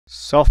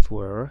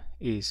Software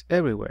is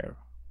everywhere,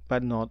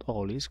 but not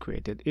all is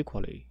created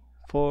equally,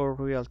 for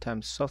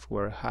real-time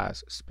software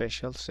has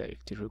special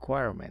safety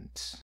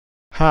requirements.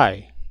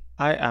 Hi,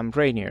 I am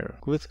Reinier,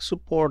 with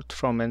support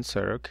from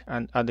NSERC,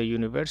 and at the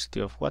University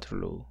of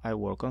Waterloo I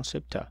work on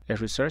SIPTA, a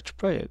research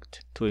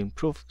project to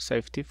improve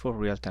safety for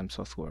real-time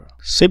software.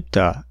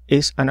 SIPTA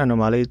is an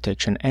anomaly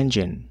detection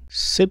engine.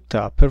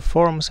 SIPTA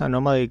performs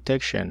anomaly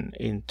detection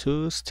in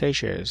two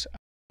stages.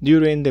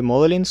 During the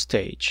modeling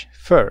stage,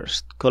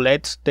 first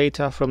collects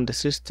data from the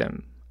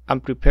system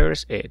and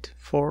prepares it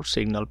for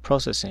signal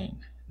processing,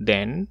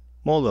 then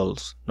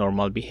models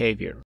normal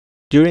behavior.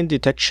 During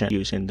detection,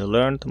 using the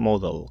learned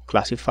model,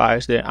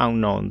 classifies the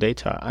unknown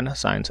data and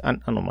assigns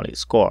an anomaly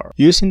score.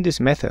 Using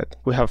this method,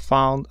 we have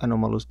found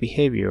anomalous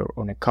behavior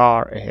on a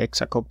car, a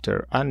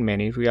hexacopter, and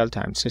many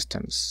real-time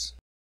systems.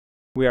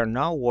 We are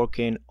now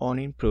working on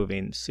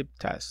improving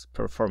SIPTA's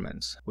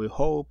performance. We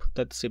hope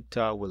that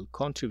SIPTA will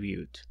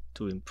contribute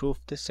to improve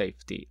the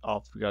safety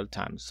of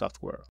real-time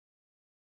software.